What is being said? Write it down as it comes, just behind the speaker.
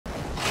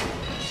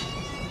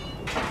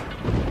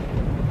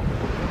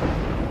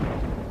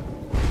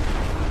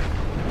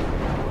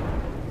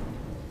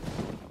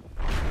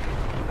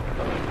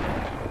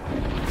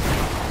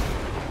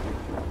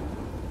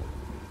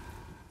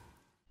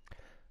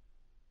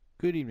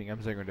Good evening, I'm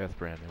Zangor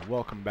Deathbrand, and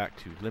welcome back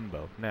to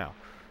Limbo. Now,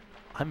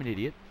 I'm an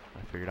idiot.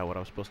 I figured out what I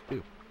was supposed to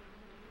do.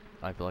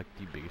 I feel like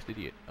the biggest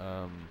idiot.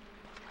 I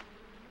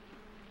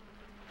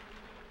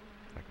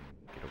can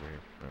get over here.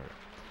 Alright.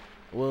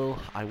 Well,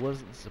 I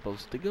wasn't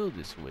supposed to go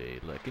this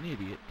way like an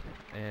idiot,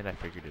 and I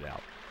figured it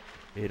out.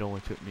 It only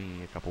took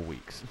me a couple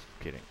weeks.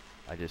 Kidding.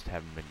 I just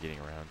haven't been getting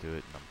around to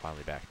it, and I'm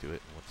finally back to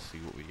it, and let's see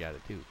what we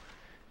gotta do.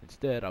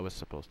 Instead, I was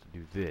supposed to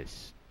do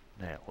this.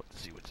 Now,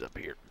 let's see what's up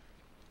here.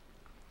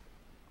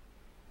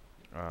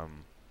 I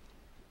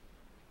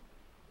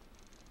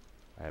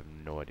have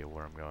no idea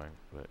where I'm going,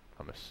 but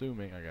I'm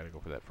assuming I gotta go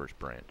for that first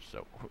branch,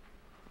 so.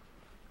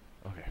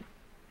 Okay.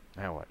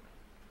 Now what?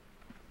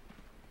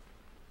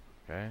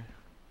 Okay.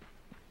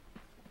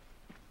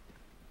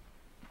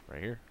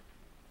 Right here.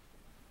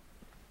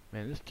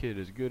 Man, this kid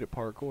is good at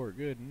parkour.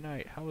 Good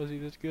night. How is he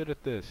this good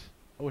at this?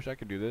 I wish I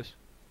could do this.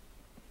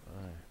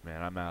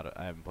 Man, I'm out.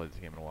 I haven't played this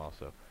game in a while,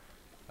 so.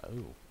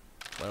 Oh.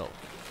 Well.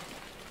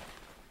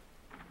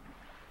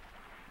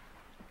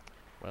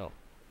 Well.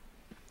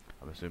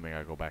 I'm assuming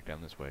I go back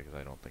down this way because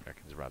I don't think I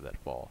can survive that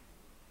fall.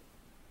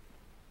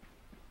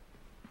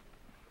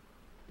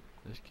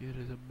 This kid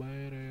is a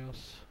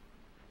badass.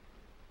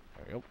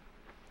 There we go.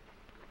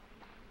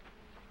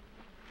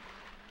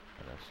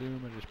 And I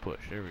assume I just push.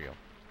 There we go.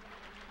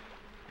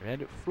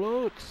 And it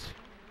floats!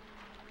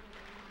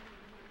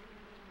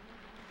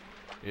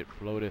 It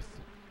floateth.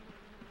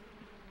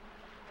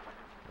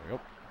 There we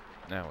go.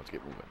 Now let's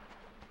get moving.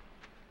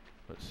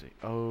 Let's see.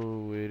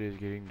 Oh, it is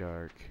getting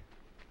dark.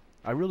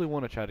 I really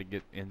want to try to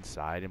get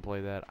inside and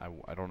play that. I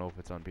don't know if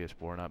it's on PS4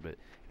 or not, but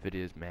if it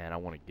is, man, I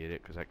want to get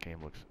it because that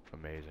game looks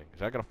amazing.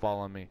 Is that going to fall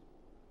on me?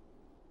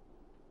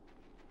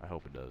 I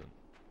hope it doesn't.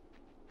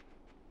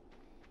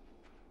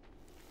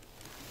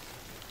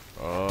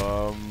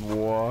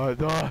 What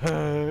the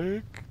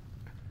heck?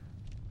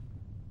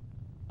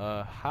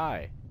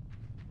 Hi.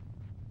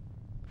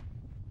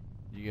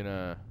 You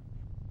gonna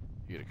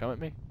come at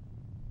me?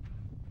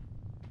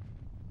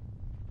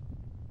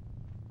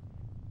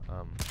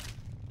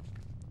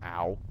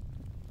 Ow.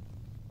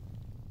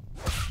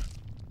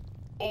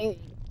 Oh!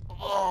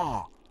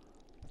 Oh!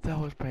 That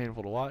was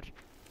painful to watch.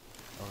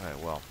 Okay,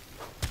 well.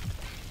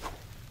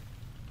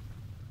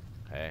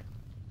 Hey.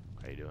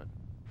 How you doing?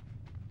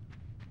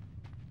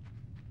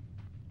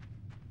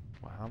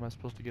 Well, how am I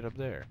supposed to get up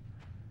there?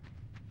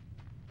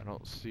 I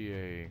don't see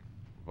a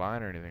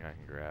vine or anything I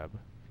can grab.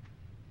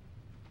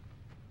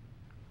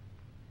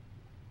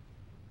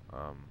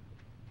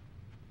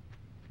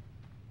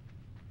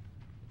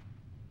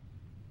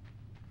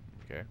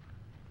 Okay.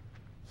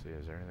 Let's see,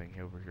 is there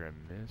anything over here I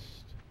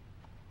missed?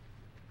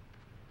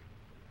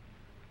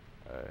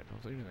 I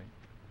don't see anything.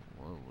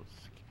 Well,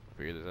 let's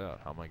figure this out.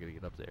 How am I gonna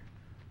get up there?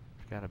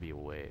 There's gotta be a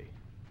way.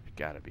 There's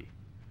gotta be.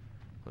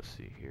 Let's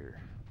see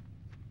here.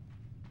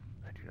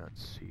 I do not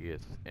see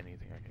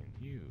anything I can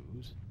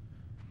use.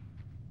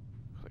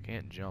 Cause I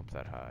can't jump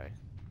that high.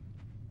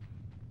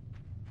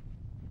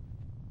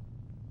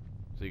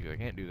 See, cause I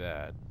can't do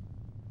that.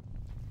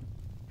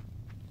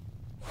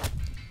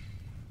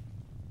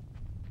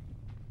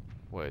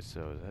 Wait,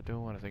 so is that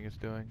doing what I think it's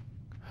doing?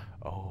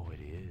 Oh, it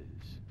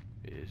is.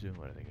 It is doing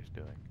what I think it's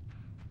doing.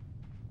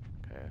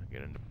 Okay,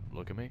 get in.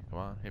 Look at me. Come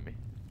on, hit me.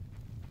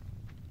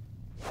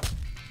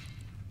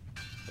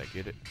 Did I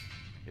get it?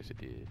 Yes, it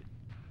did.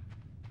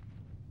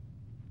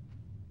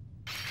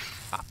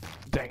 Ah,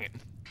 dang it.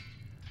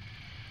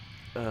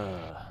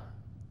 And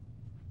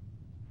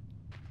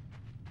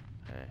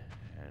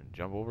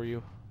jump over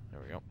you.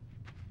 There we go.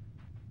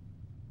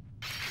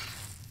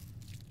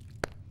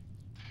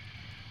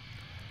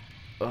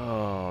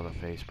 Oh, the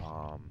face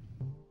palm.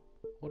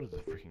 What are the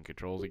freaking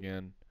controls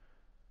again?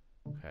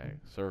 Okay,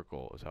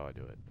 circle is how I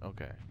do it.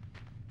 Okay.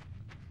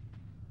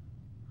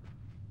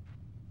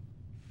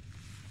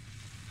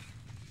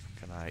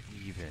 Can I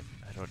even?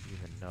 I don't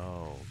even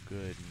know.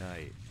 Good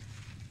night.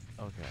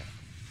 Okay.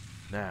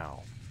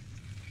 Now.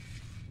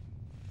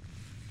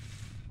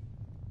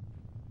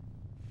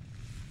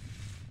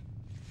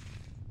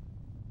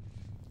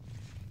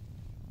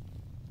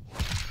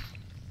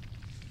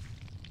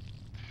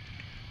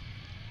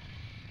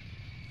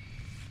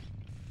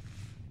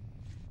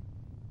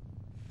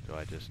 Do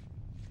I just...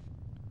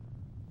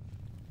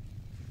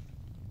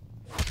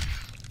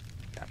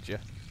 Gotcha.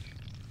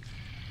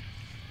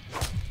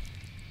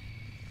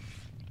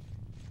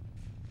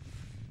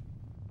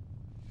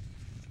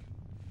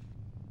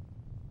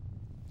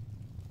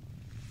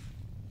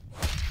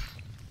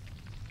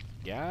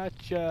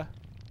 Gotcha.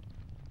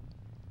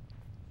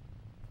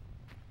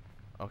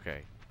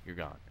 Okay, you're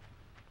gone.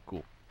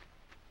 Cool.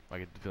 I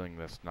get the feeling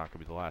that's not gonna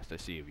be the last I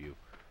see of you.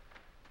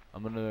 I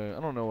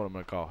don't know what I'm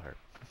gonna call her.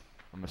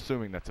 I'm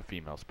assuming that's a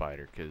female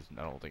spider, because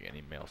I don't think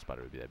any male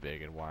spider would be that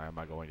big. And why am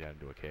I going down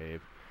into a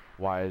cave?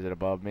 Why is it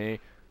above me?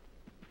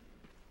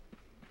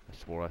 I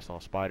swore I saw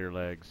spider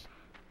legs.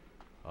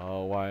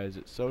 Oh, why is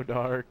it so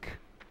dark?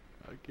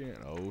 I can't.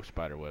 Oh,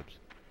 spider webs.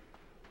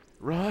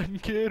 Run,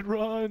 kid,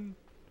 run!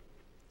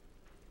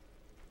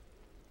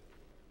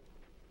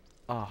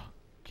 Ah,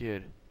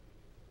 kid.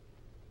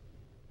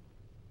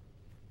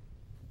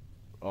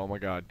 Oh my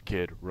god,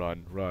 kid,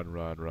 run, run,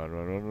 run, run,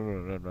 run, run, run,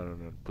 run, run, run,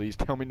 run. Please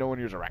tell me no one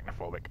here's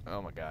arachnophobic.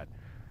 Oh my god.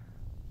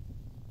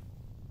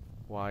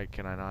 Why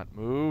can I not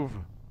move?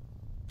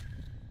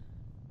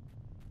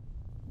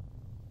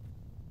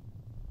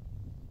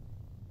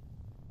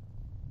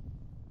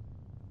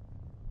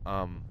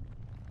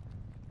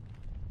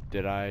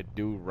 Did I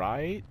do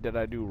right? Did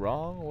I do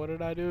wrong? What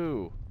did I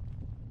do?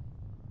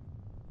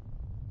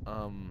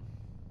 Am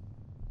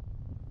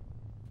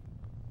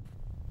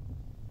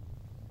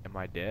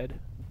I dead?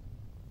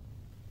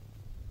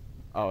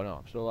 Oh no,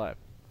 I'm still alive.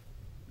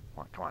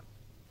 Come on, come on.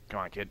 Come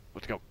on, kid.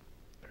 Let's go.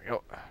 There we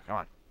go. Come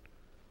on.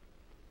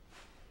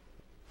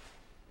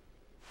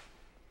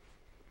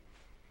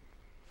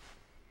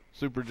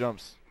 Super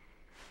jumps.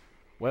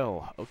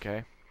 Well,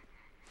 okay.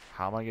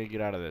 How am I gonna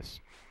get out of this?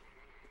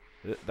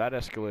 That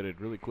escalated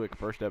really quick.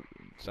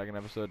 Second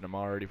episode, and I'm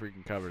already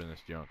freaking covered in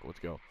this junk. Let's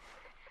go.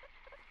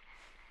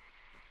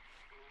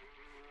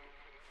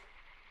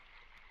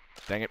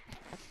 Dang it.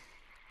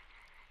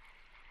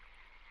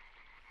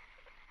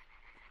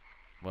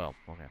 Well,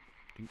 okay.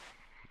 Doop,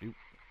 doop.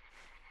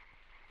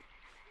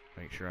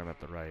 Make sure I'm at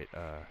the right,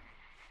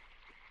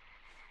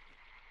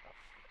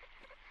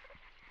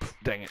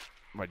 Dang it.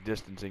 My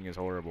distancing is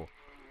horrible.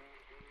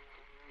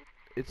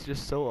 It's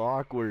just so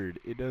awkward.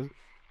 It doesn't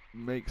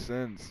make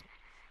sense.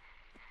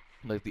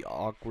 Like, the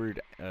awkward,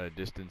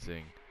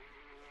 distancing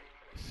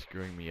is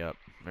screwing me up.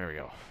 There we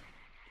go.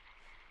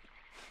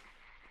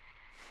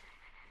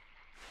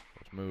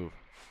 Let's move.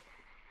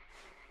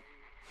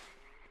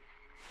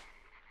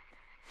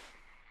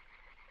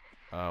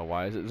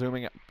 Why is it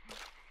zooming up?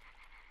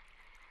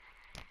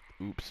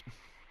 Oops.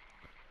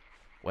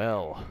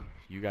 Well,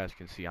 you guys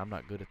can see I'm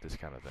not good at this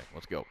kind of thing.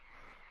 Let's go.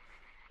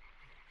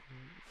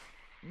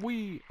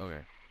 Okay.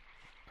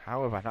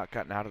 How have I not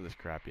gotten out of this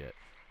crap yet?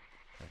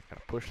 I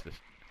gotta push this.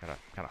 Gotta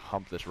kind of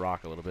hump this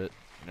rock a little bit.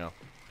 You know,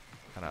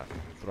 kind of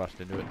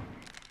thrust into it.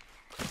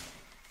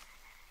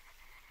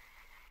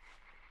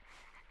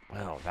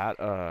 Well, that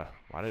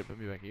why did it put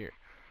me back here?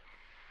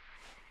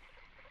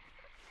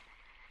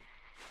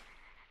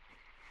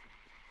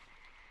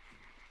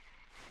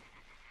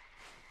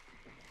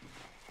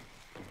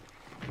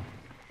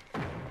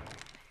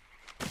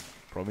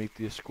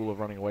 Prometheus School of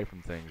Running Away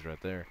from Things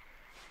right there.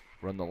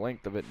 Run the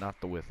length of it, not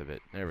the width of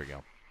it. There we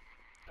go.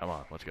 Come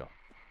on, let's go.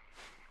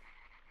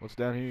 What's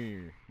down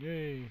here?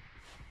 Yay!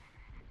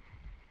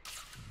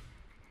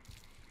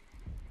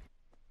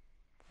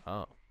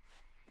 Oh.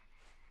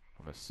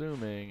 I'm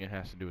assuming it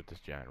has to do with this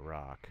giant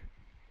rock.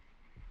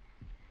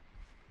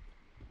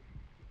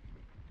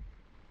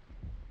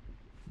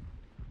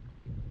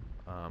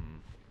 I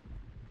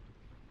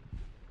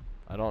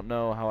don't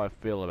know how I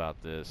feel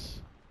about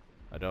this.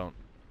 I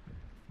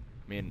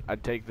mean,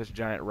 I'd take this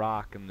giant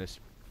rock and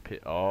this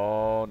pit.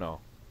 Oh no!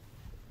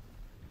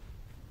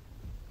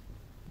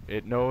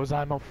 It knows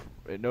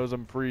it knows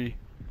I'm free.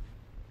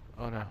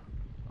 Oh no!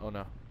 Oh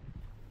no!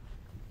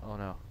 Oh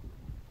no!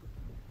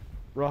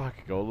 Rock,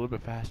 go a little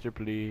bit faster,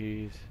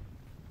 please.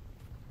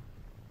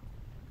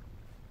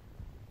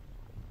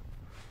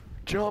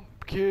 Jump,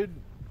 kid!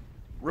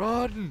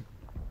 Run!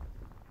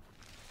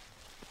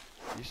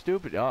 You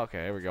stupid! Oh,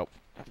 okay, here we go.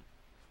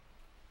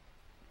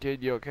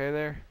 Kid, you okay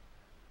there?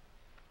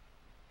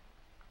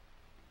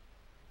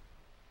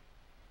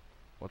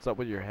 What's up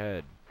with your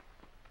head?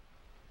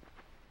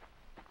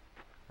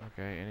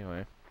 Okay,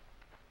 anyway.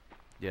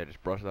 Yeah,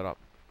 just brush that up.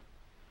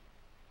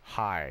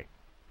 Hi.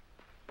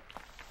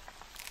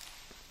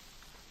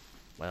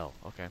 Well,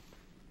 okay.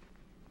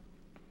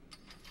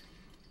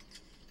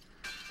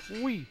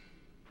 Whee!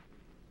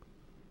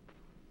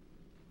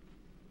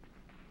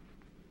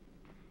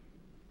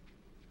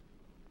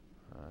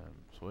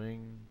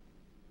 Swing.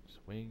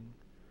 Swing.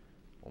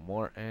 One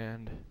more,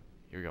 and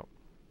here we go.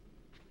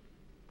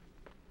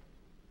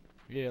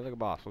 Yeah, like a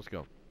boss. Let's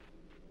go.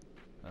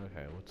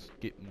 Okay, let's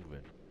get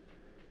moving.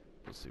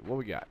 Let's see what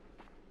we got.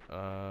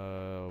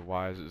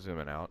 Why is it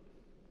zooming out?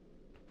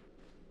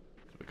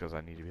 Is it because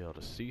I need to be able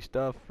to see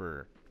stuff,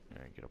 or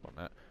yeah, get up on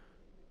that?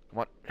 Come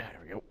on, there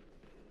we go.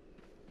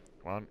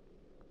 Come on,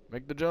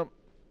 make the jump.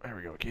 There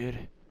we go,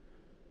 kid.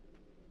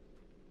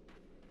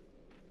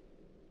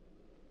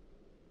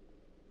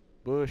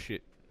 Push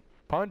it,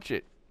 punch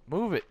it,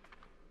 move it.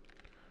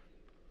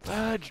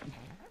 Fudge.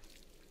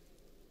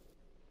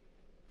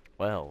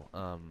 Well,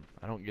 I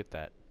don't get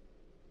that.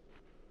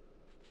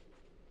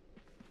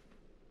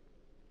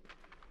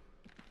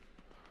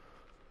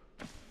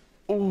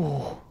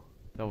 Oh,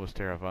 that was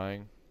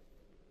terrifying.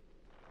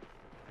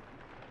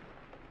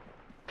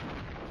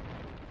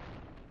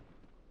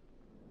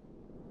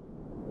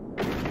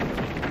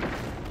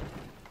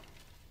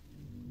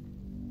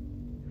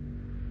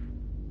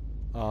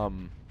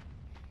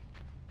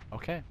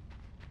 Okay.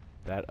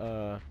 That,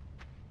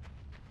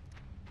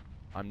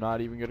 I'm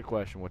not even gonna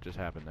question what just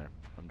happened there.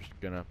 I'm just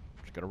gonna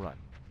run.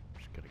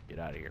 Just gonna get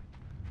out of here.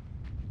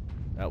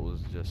 That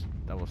was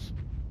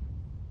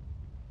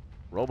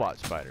robot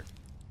spider.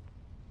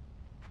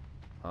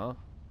 Huh?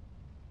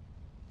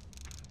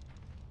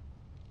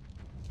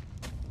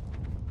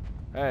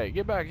 Hey,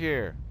 get back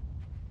here.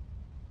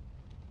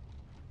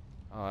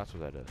 Oh, that's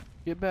what that is.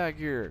 Get back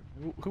here.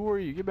 Who are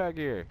you? Get back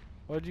here.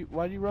 Why'd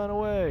you run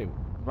away?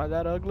 Am I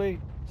that ugly?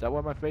 Is that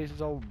why my face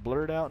is all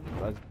blurred out?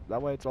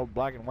 That way it's all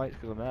black and white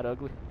because I'm that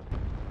ugly?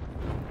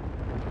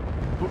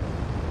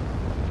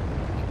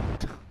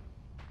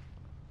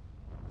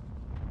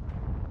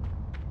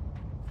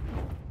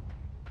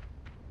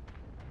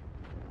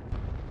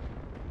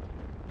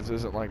 This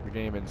isn't like the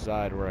game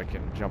Inside where I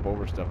can jump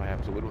over stuff. I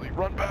have to literally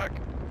run back.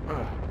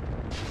 Ugh.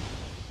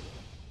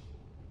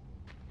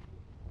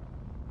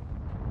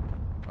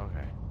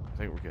 Okay, I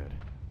think we're good.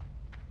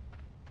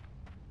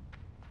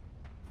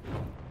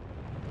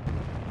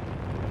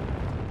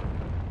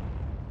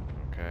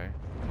 Okay.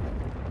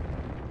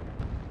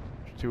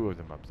 There's 2 of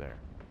them up there.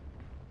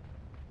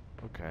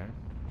 Okay.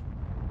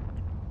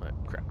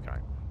 Crap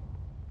kind.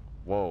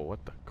 Whoa,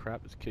 what the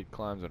crap? This kid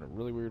climbs in a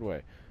really weird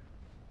way.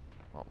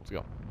 Oh, let's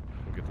go.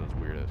 We'll get those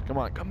weirdos. Come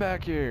on, come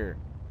back here.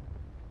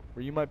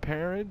 Were you my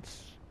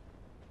parents?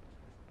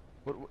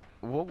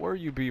 What were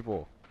you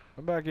people?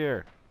 Come back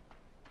here.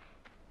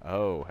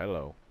 Oh,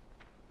 hello.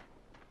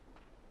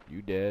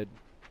 You dead?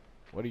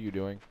 What are you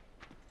doing?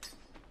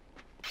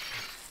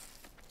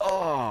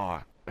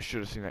 Oh, I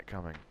should have seen that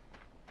coming.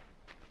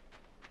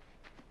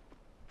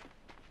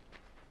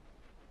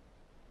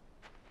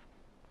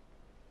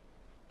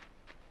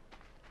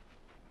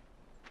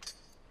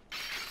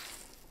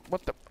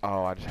 What the?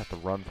 Oh, I just have to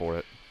run for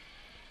it.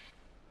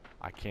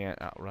 I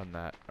can't outrun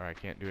that, or I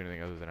can't do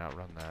anything other than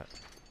outrun that.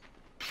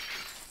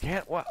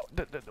 Can't, what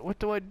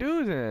do I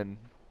do then?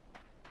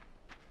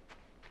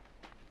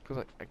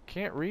 Because I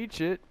can't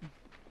reach it.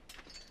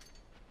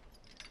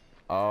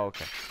 Oh,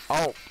 okay.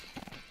 Oh!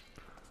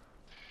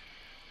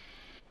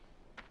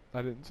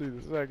 I didn't see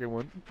the second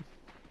one.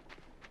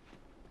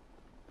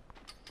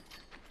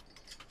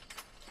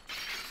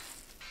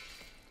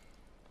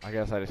 I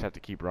guess I just have to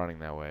keep running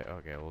that way.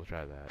 Okay, we'll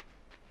try that.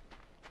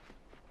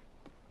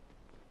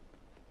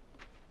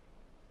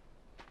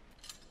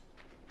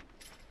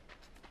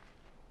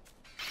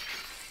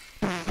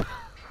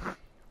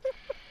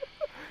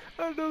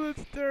 I know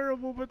that's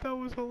terrible, but that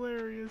was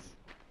hilarious.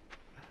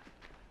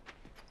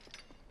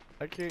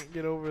 I can't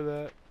get over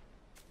that.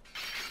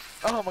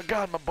 Oh my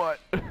god, my butt!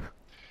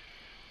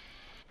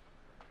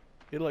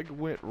 It like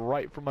went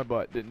right for my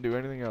butt. Didn't do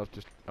anything else.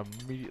 Just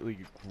immediately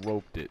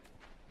groped it.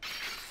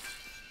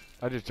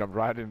 I just jumped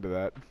right into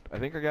that. I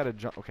think I gotta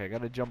jump. Okay, I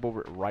gotta jump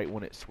over it right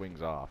when it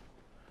swings off.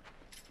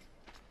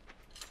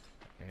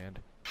 And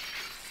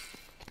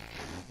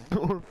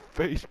or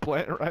face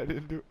plant right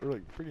into it, or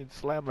like freaking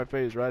slam my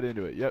face right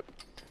into it. Yep.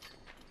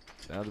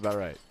 Sounds about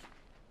right.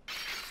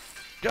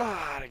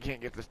 God, I can't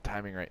get this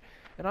timing right.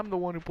 And I'm the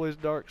one who plays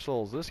Dark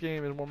Souls. This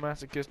game is more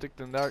masochistic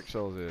than Dark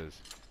Souls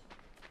is.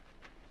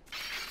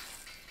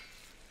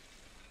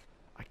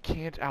 I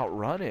can't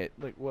outrun it.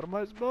 Like, what am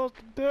I supposed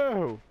to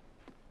do?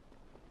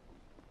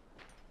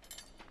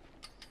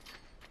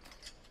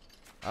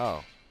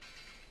 Oh.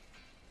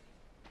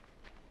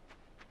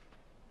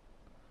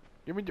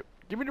 Give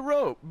me the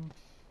rope.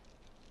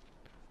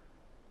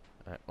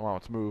 Well,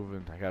 it's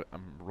moving.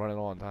 I'm running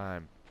on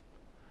time.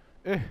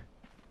 F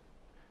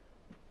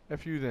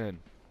you then.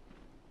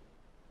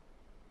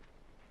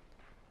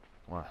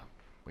 Wow.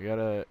 We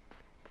gotta.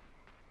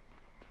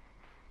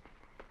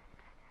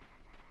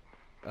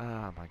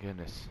 Ah, my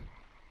goodness.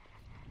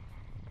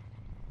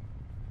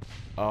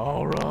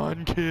 Oh,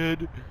 run,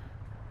 kid.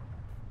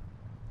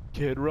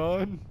 Kid,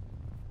 run.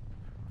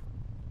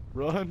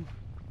 Run.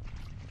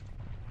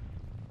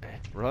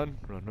 Run.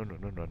 Run, run, run,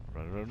 run, run,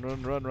 run, run,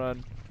 run, run,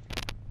 run.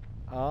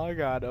 Oh my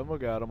god, oh my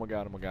god, oh my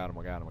god, oh my god, oh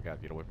my god, oh my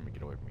god. Get away from me,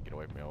 get away from me, get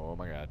away from me. Oh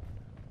my god.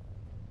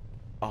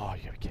 Oh,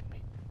 you're kidding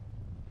me.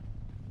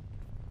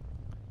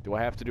 Do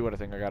I have to do what I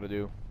think I gotta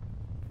do?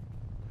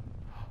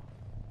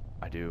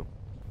 I do.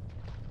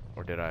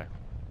 Or did I?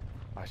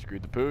 I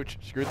screwed the pooch.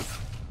 Screwed the...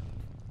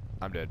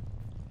 I'm dead.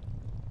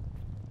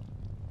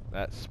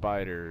 That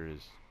spider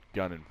is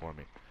gunning for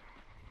me.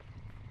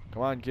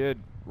 Come on, kid.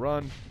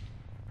 Run.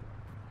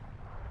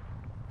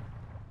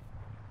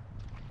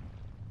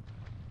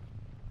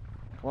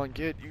 Come on,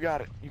 kid. You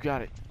got it. You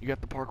got it. You got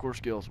the parkour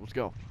skills. Let's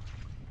go.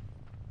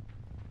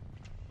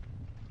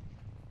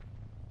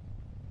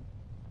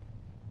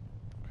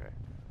 Okay.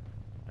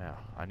 Now,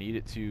 I need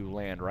it to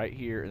land right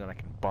here, and then I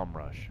can bum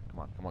rush. Come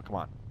on, come on, come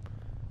on.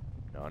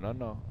 No, no,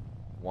 no.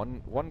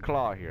 One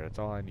claw here. That's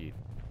all I need.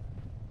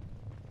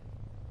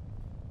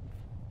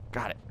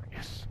 Got it.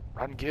 Yes.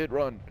 Run, kid,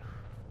 run.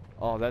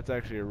 Oh, that's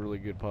actually a really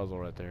good puzzle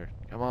right there.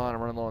 Come on, I'm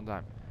running low on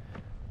time.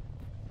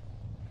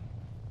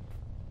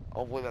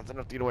 Hopefully that's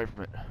enough to get away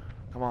from it.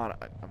 Come on,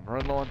 I'm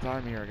running low on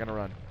time here. I gotta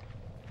run.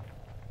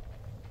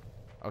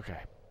 Okay.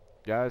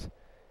 Guys,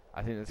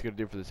 I think that's gonna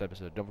do it for this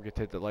episode. Don't forget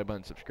to hit that like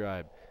button,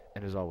 subscribe,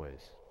 and as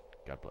always,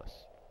 God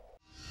bless.